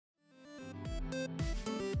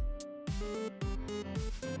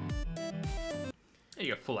Hey,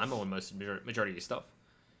 you got full ammo on most majority of your stuff.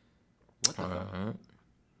 What the fuck?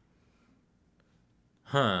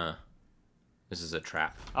 Huh. This is a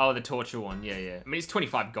trap. Oh, the torture one. Yeah, yeah. I mean, it's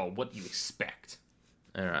 25 gold. What do you expect?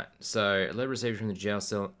 Alright, so, letter received from the jail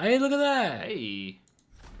cell. Hey, look at that! Hey.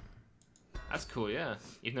 That's cool, yeah.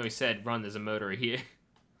 Even though he said, run, there's a murderer here.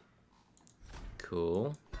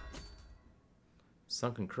 Cool.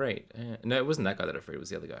 Sunken crate. No, it wasn't that guy that I freed, it was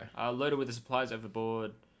the other guy. Loaded with the supplies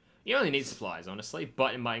overboard. You only need supplies, honestly,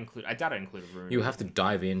 but it might include... I doubt it include a room. You have to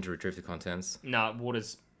dive in to retrieve the contents. Nah,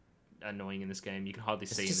 water's annoying in this game. You can hardly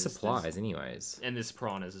see. It's just supplies, anyways. And there's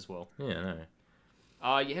piranhas as well. Yeah, I know.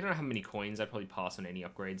 Yeah, I don't know how many coins. I'd probably pass on any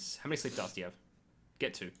upgrades. How many sleep dust do you have?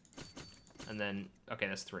 Get 2. And then... Okay,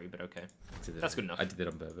 that's 3, but okay. That's good enough. I did that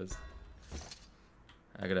on purpose.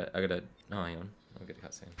 I gotta... Oh, hang on. I'll get a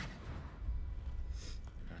cutscene.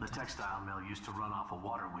 The textile mill used to run off a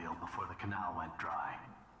water wheel before the canal went dry.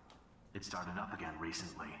 It started up again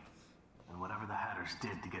recently. And whatever the Hatters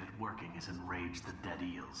did to get it working has enraged the dead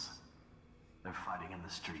eels. They're fighting in the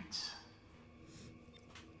streets.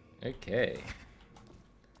 Okay.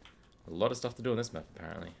 A lot of stuff to do on this map,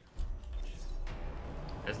 apparently.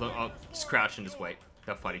 I'll just crouch and just wait.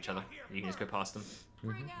 They'll fight each other. You can just go past them.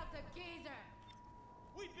 Bring out the geezer.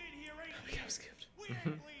 We've been here Abigail skipped.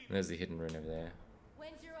 There's the hidden rune over there.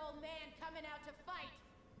 When's your old man coming out to fight?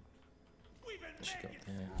 She got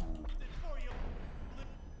there.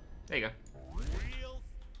 There you go.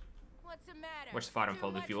 What's the matter? Watch the fight Too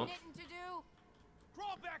unfold if you much want. knitting to do?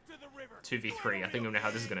 Crawl back to the river. 2v3. I think I know how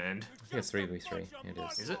this is going to end. I think it's 3v3. Yeah,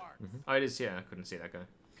 it is. Is it? Oh, it is, yeah. I couldn't see that guy.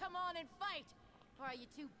 Come on and fight, or are you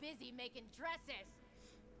too busy making dresses?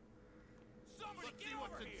 Somebody get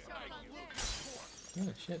over here. Choke on this.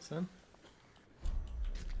 Oh, shit, son.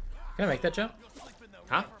 Can I make that jump?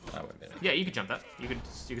 Huh? Oh, wait a minute. Yeah, you could jump that. You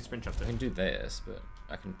could sprint jump I that. can do this, but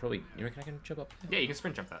I can probably... You reckon I can jump up there? Yeah, you can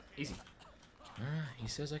sprint jump that. Easy. Ah, he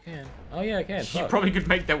says I can. Oh, yeah, I can. You Fuck. probably could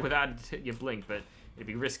make that without your blink, but it'd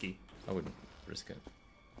be risky. I wouldn't risk it.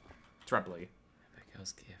 It's right below you.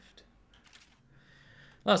 Abigail's gift.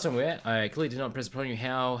 Last time we were, I clearly did not impress upon you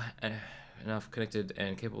how enough connected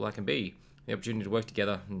and capable I can be. The opportunity to work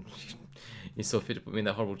together. You saw fit to put me in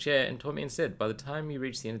that horrible chair and taught me instead. By the time you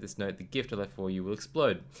reach the end of this note, the gift I left for you will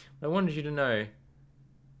explode. But I wanted you to know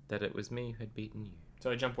that it was me who had beaten you.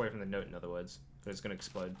 So I jump away from the note, in other words, but it's going to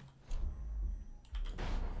explode.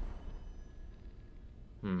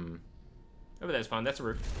 Over there's fine. That's a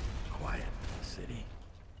roof. Quiet city.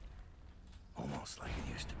 Almost like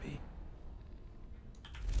it used to be.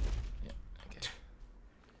 Yeah, okay.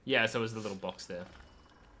 Yeah, so is the little box there.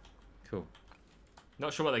 Cool.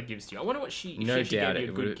 Not sure what that gives to you. I wonder what she, No if she doubt gave you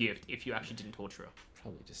a it good would- gift if you actually didn't torture her.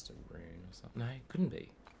 Probably just a rune or something. No, it couldn't be.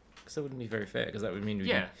 Because that wouldn't be very fair, because that would mean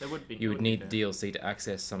Yeah, that would be. you would need DLC to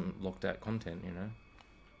access some locked out content, you know?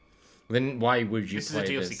 Then why would you This is play a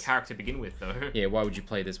DLC this? character to begin with, though. Yeah, why would you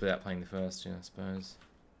play this without playing the first, I suppose?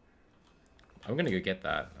 I'm gonna go get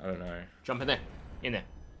that. I don't know. Jump in there. In there.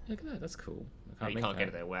 Look at that, that's cool. No, I you make can't that. get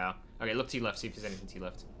it there. Wow. Okay, look to your left. See if there's anything to your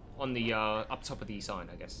left. On the up top of the sign,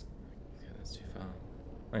 I guess. Yeah, that's too far.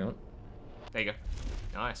 Hang on. There you go.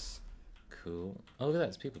 Nice. Cool. Oh, look at that.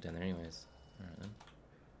 There's people down there anyways. Alright then.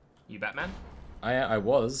 You Batman? I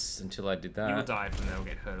was until I did that. You will die from there or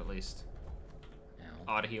get hurt at least. Ow.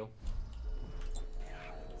 R to heal.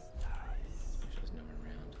 There's no one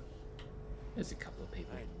around. There's a couple of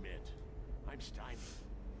people. I admit, I'm stymied.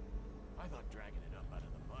 I thought dragging it up out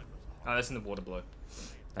of the mud was a Oh, that's in the water below.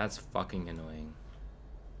 That's fucking annoying.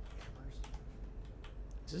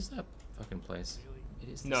 Is this that fucking place? It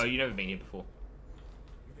is. No, you've never been here before.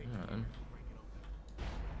 Alright.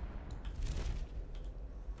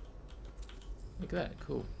 Look at that,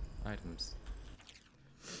 cool. Items.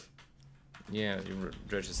 Yeah, you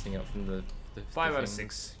dredge this thing up from the 5 out of thing.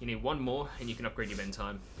 6. You need 1 more, and you can upgrade your men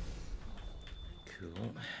time.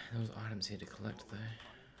 Cool. Those items here to collect though.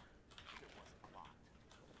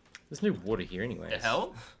 There's no water here anyway. The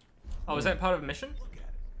hell? Oh, is that part of a mission?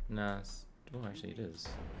 Nah. Oh, actually it is.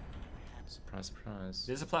 Surprise, surprise.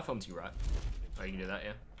 There's a platform to your right. Oh, you can do that,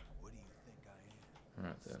 yeah.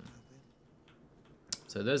 Alright then.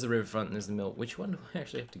 So there's the riverfront and there's the mill. Which one do I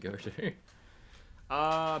actually have to go to?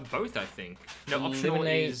 Both, I think. No, optional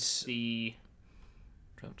Eliminate- is the...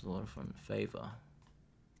 Drop to the waterfront. Favor.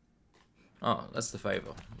 Oh, that's the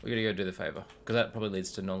favor. We're gonna go do the favor. Because that probably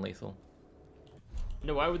leads to non-lethal.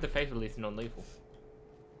 No, why would the favor lead to non-lethal?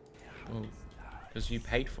 Because you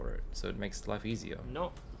paid for it, so it makes life easier.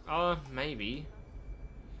 No. Maybe.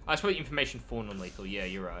 I suppose information for non-lethal. Yeah,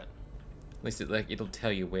 you're right. At least it'll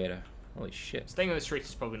tell you where to... Holy shit. Staying on the streets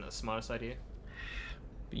is probably not the smartest idea.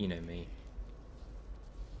 But you know me.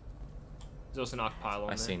 There's also an arc pile on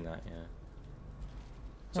there. I seen that, yeah.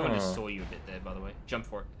 Someone Oh. just saw you a bit there, by the way. Jump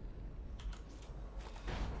for it.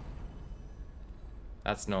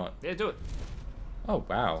 That's not... Yeah, do it. Oh,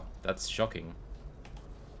 wow. That's shocking.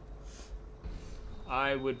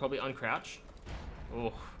 I would probably uncrouch.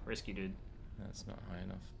 Oh, risky, dude. That's not high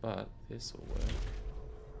enough, but this will work.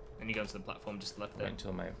 And you go onto the platform just left there. Wait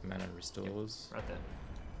until my mana restores. Right there.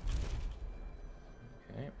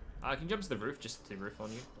 Okay. I can jump to the roof, just to roof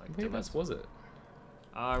on you. Like Whereabouts was it?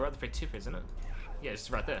 right the tip, isn't it? Yeah,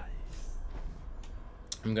 it's right there.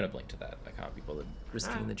 I'm gonna blink to that. I can't be bothered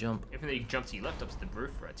risking the jump. Even though you can jump to your left, up to the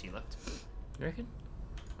roof, right to your left. You reckon?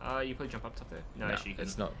 You probably jump up top there. No, actually you couldn't.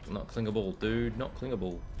 It's not clingable, dude. Not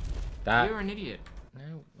clingable. That. You're an idiot.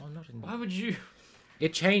 No, I'm not in. Why would you?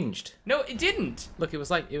 It changed. No, it didn't. Look, it was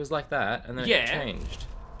like that, and then Yeah. it changed.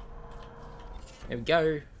 There we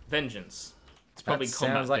go. Vengeance. It's probably That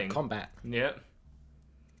combat sounds like thing. combat. Yeah.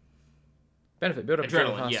 Benefit build up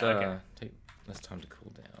Adrenaline, yeah, okay. Take less time to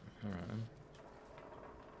cool down. Alright.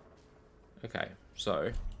 Okay,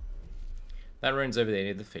 so that rune's over there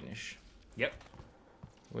near the finish. Yep.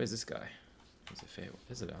 Where's this guy?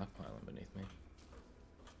 There's an arc pylon beneath me.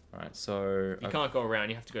 Alright, so You can't go around.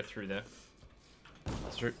 You have to go through there.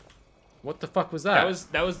 through. What the fuck was that?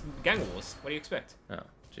 That was gang wars. What do you expect? Oh,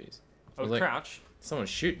 jeez. Oh, was like- crouch. Someone's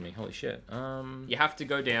shooting me. Holy shit. You have to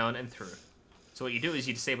go down and through. So what you do is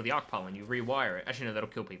you disable the arc pylon. You rewire it. Actually, no, that'll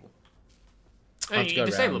kill people. I have to You go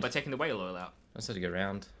disable around. it by taking the whale oil out. I just had to go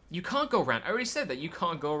around. You can't go around. I already said that. You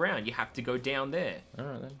can't go around. You have to go down there.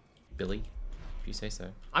 Alright then. Billy, if you say so.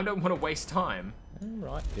 I don't want to waste time.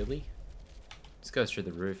 Alright, Billy. This goes through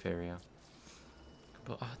the roof area.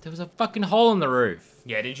 But, oh, there was a fucking hole in the roof.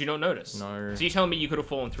 Yeah, did you not notice? No. So you're telling me you could have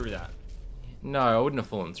fallen through that? No, I wouldn't have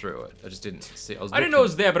fallen through it. I just didn't see. I didn't know it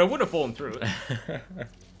was there, but I would have fallen through it. it.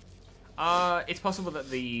 It's possible that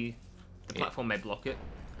the platform may block it.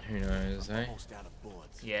 Who knows, eh? Almost out of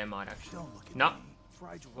bullets. Yeah, it might actually. Don't look at No. me.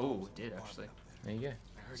 Fried your Oh, rolls it did and actually. There you go.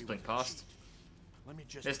 I heard he Blink was past. cheat. Let me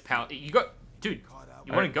just There's the power. You got, dude. caught out.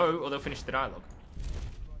 You want to go, or they'll finish the dialogue.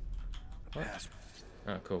 Password.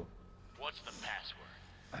 Oh, cool. What's the password?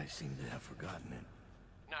 I seem to have forgotten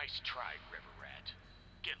it. Nice try, River Rat.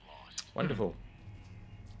 Get lost. Wonderful.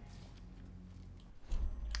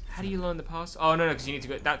 How do you learn the pass? Oh no, because you need to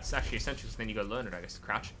go. That's actually essential. Because then you go learn it, I guess.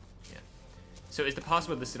 Crouch. Yeah. So is the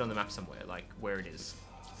password listed on the map somewhere, like where it is?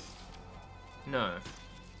 No.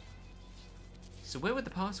 So where would the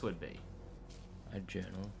password be? A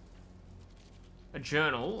journal. A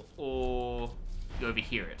journal, or you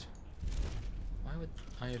overhear it? Why would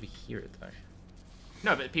I overhear it though?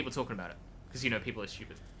 No, but people talking about it, because you know people are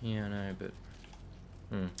stupid. Yeah, I know, but.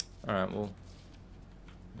 Alright, well.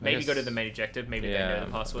 I Maybe guess- go to the main objective. Maybe Yeah, they know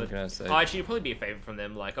I'm the password. gonna say- Oh, actually, it'd probably be a favor from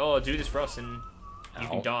them, like, oh, do this for us and you Ow.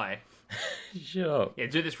 can die. Shut up. Yeah,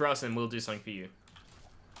 do this for us and we'll do something for you.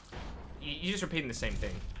 You're just repeating the same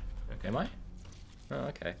thing. Okay. Am I? Oh,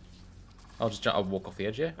 okay. I'll just I'll walk off the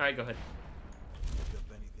edge, yeah? All right, go ahead. Pick up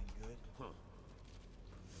anything good?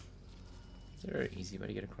 Is there an easy way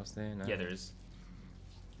to get across there? No. Yeah, there is.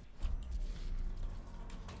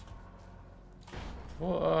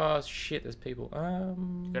 Oh shit, there's people.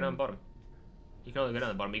 Go down bottom. You can only go down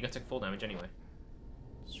the bottom. You're gonna take full damage anyway.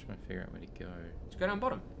 Just trying to figure out where to go. Just go down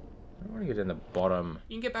bottom. I don't want to get down the bottom.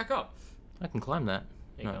 You can get back up. I can climb that.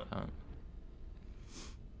 You No, can't. I can't.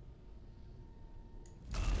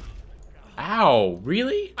 Ow!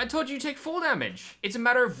 Really? I told you take full damage. It's a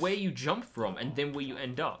matter of where you jump from and then where you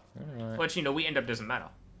end up. Alright. But you know, we end up doesn't matter.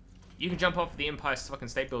 You can jump off the Empire's fucking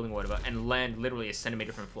state building or whatever and land literally a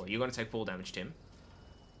centimeter from the floor. You're gonna take full damage, Tim.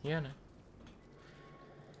 Yeah, no.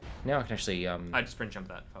 Now I can actually I just sprint jump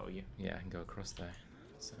that if I were you. yeah, I can go across there.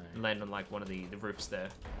 So And land on like one of the roofs there.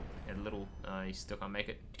 Yeah, the little you still can't make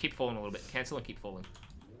it. Keep falling a little bit. Cancel and keep falling.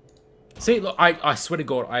 see, look, I swear to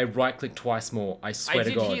God, I right click twice more. I swear I to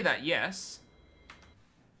did God. hear that, yes.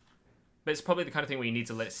 But it's probably the kind of thing where you need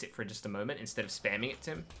to let it sit for just a moment instead of spamming it,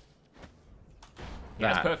 Tim. Yeah,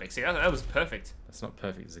 That. that's perfect. See, that was perfect. That's not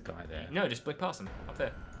perfect. There's a guy there. No, just blink past him. Up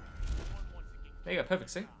there. There you go. Perfect,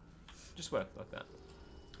 see? Just work like that.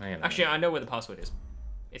 Hang on. Actually, I know where the password is.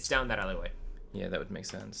 It's down that alleyway. Yeah, that would make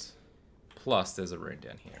sense. Plus, there's a rune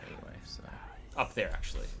down here anyway, so Up there,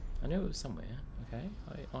 actually. I knew it was somewhere.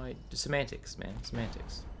 Okay, semantics, man,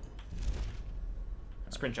 semantics.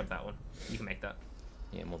 Sprint jump that one. You can make that.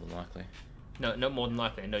 Yeah, more than likely. No, no more than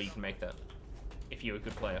likely. I know you can make that. If you're a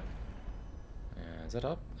good player. Is that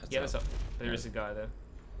up? Yeah, that's up. There Yeah. is a guy there.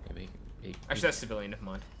 Yeah, but Actually, that's civilian. Never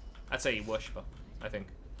mind. I'd say worshiper. I think.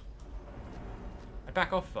 I'd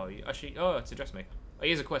back off if I were you. Actually, oh, it's a dressmaker. Oh,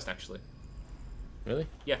 here's a quest actually. Really?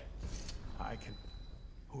 Yeah. I can.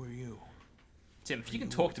 Who are you? Tim, if you can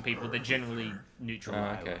talk to people, they're generally neutral.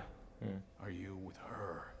 Okay. Are you with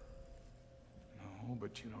her? No,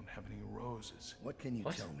 but you don't have any roses. What can you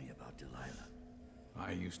tell me about Delilah?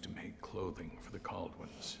 I used to make clothing for the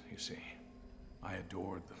Caldwins, you see. I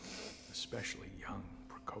adored them, especially young,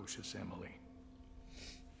 precocious Emily.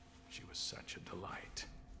 She was such a delight.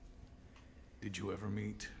 Did you ever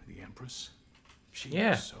meet the Empress? She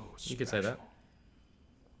was so special. You could say that.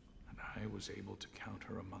 And I was able to count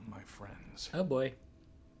her among my friends. Oh boy.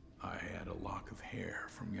 I had a lock of hair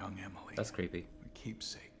from young Emily. That's creepy. A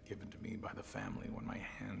keepsake given to me by the family when my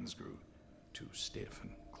hands grew too stiff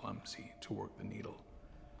and clumsy to work the needle.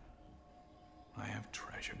 I have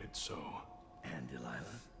treasured it so. And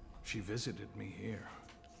Delilah? She visited me here.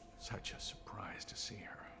 Such a surprise to see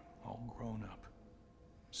her, all grown up.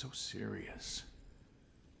 So serious.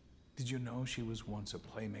 Did you know she was once a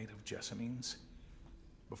playmate of Jessamine's?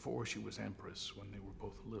 Before she was Empress, when they were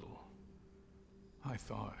both little. I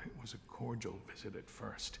thought it was a cordial visit at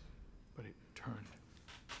first, but it turned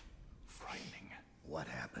frightening. What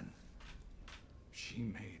happened? She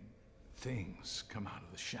made things come out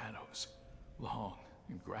of the shadows, long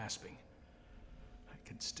and grasping. I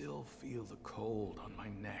can still feel the cold on my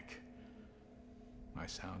neck. I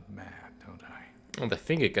sound mad, don't I? Oh, the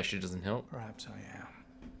finger gusher doesn't help. Perhaps I am.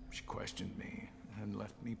 She questioned me and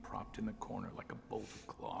left me propped in a corner like a bolt of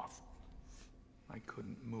cloth. I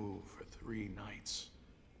couldn't move for 3 nights.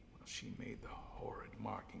 Well, she made the horrid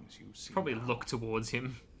markings you see. Probably now. look towards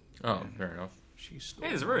him. Oh, And fair enough. She stole Hey,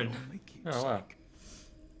 there's a my rune. only Oh, wow. keepsake,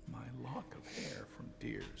 my lock of hair from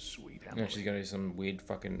dear sweet Emily. Yeah, she's gonna do some weird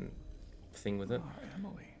fucking thing with it.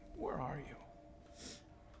 Emily, where are you?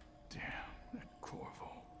 Damn that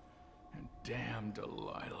Corvo. And damn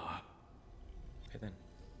Delilah. Okay then.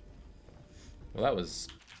 Well, that was...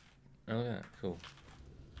 Oh, look at that. Cool.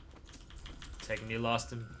 Taking your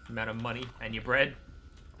last amount of money and your bread.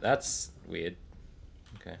 That's weird.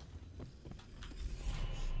 Okay.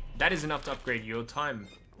 That is enough to upgrade your time,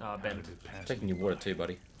 Ben. How did it pass Taking me your water by? too,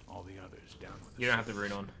 buddy. All the others down with the You don't have ship. the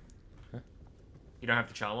rune on. Huh? You don't have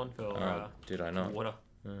the charm on for Oh, did I not? water.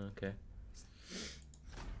 Okay.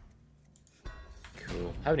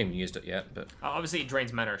 Cool. Haven't even used it yet, but Obviously, it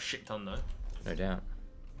drains mana a shit ton, though. no doubt.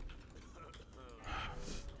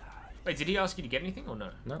 Wait, did he ask you to get anything or no?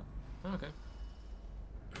 No. Oh, okay.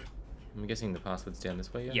 I'm guessing the password's down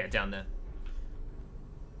this way, yeah? Yeah, down there.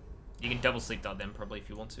 You can double sleep dart them probably if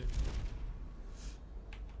you want to.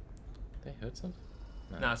 They heard something?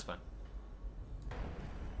 No, it's fine.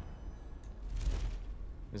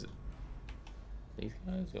 Is it these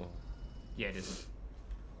guys or? Yeah, it is.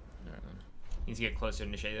 Alright then. You need to get closer to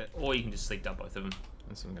initiate it, or you can just sleep dart both of them.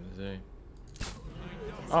 That's what I'm gonna do.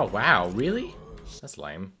 Oh wow, really? That's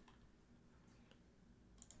lame.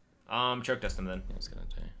 Choke dust them then. Yeah, I was gonna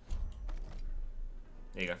do.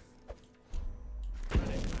 There you go.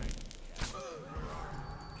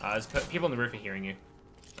 There's people on the roof are hearing you.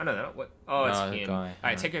 I know that. What? Oh, it's the him. guy. Alright,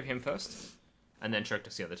 Alright. take care of him first, and then choke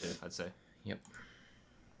dust the other two, I'd say. Yep.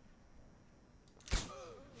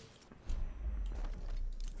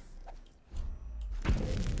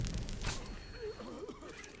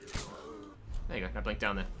 There you go. Now blink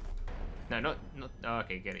down there. No, not. Oh,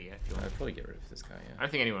 okay, get it. Yeah, if you want. I'd probably get rid of this guy. I Yeah.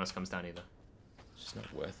 don't think anyone else comes down either. It's just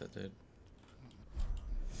not worth it, dude.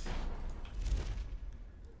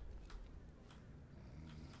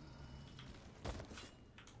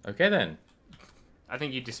 Okay then. I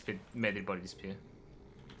think you just made their body disappear.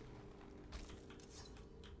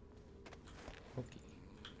 Okay.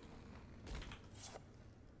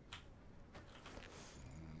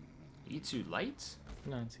 Are you too late?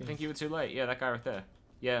 No, it's I here. think you were too late. Yeah, that guy right there.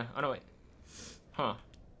 Yeah, I know it. Huh.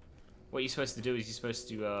 What you're supposed to do is you're supposed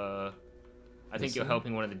to, I think you're Listen.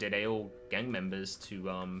 helping one of the Dead Ale gang members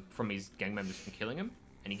to, from his gang members from killing him,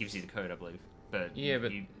 and he gives you the code, I believe. But Yeah,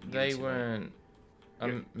 but you give it they too late. weren't.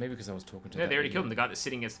 Maybe because I was talking to. Yeah, that they already killed him. idiot. The guy that's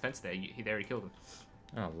sitting against the fence there, they already killed him.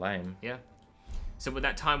 Oh, lame. Yeah. So with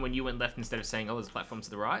that time when you went left instead of saying, oh, there's a platform to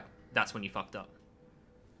the right, that's when you fucked up.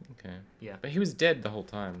 Okay. Yeah. But he was dead the whole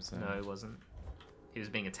time, so. No, it wasn't. He was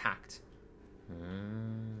being attacked.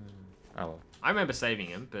 Oh well. I remember saving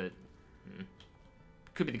him, but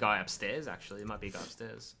could be the guy upstairs. Actually, it might be a guy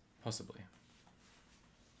upstairs. Possibly.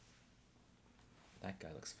 That guy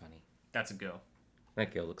looks funny. That's a girl.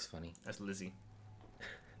 That girl looks funny. That's Lizzie.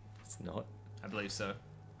 It's not. I believe so.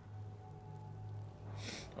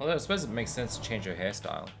 Although I suppose it makes sense to change her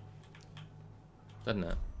hairstyle. Doesn't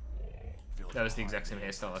it? That was the exact same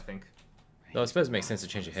hairstyle, I think. Though I suppose it makes sense to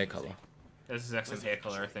change her hair color. That was the exact same hair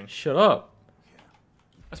color, I think. Shut up!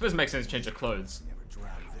 I suppose it makes sense to change her clothes. Never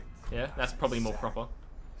drowned victims. Yeah, that's probably more proper.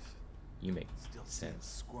 You make Still sense.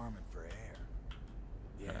 squirming for air.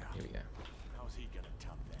 Alright, here we go. How's he gonna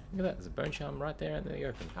top that? Look at that, there's a bone charm right there in the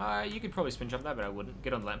open. You could probably sprint jump that, but I wouldn't.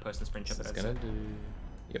 Get on the lamppost and sprint jump What's it. this gonna do?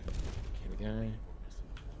 Yep. Here we go.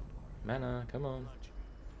 Mana, come on.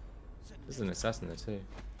 This is an assassin there too.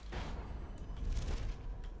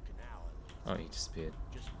 Oh, he disappeared.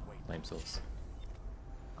 Flame source.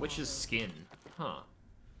 Witch's skin. Huh.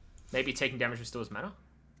 Maybe taking damage restores mana?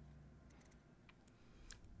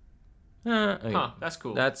 Okay. Huh, that's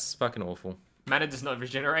cool. That's fucking awful. Mana does not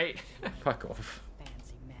regenerate. Fuck off.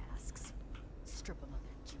 Fancy masks. Strip them of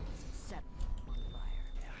their jewels and set them on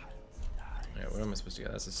fire. Yeah, where am I supposed to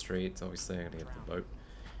go? That's the streets. Obviously, I gotta get to the boat.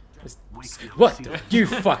 What? You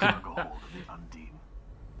fucking... Undine.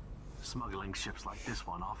 Smuggling ships like this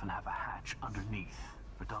one often have a hatch underneath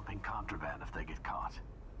for dumping contraband if they get caught.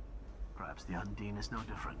 Perhaps the Undine is no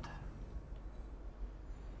different.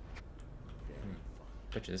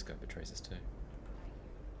 Bet you this guy betrays us too.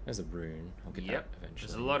 There's a rune. I'll get Yep. that eventually.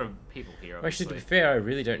 There's a lot of people here, Actually, obviously. to be fair, I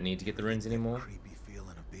really don't need to get the runes anymore. Creepy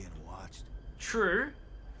feeling of being watched. True.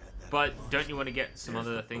 But don't you want to get some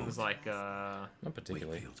other things like, Not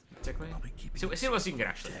particularly. particularly? So, see what else you can get,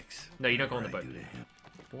 actually. No, you don't go on the boat.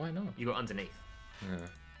 Why not? You go underneath. Yeah.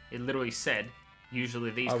 It literally said,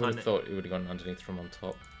 usually these I would kind have of... thought it would have gone underneath from on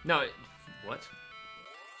top. No, what?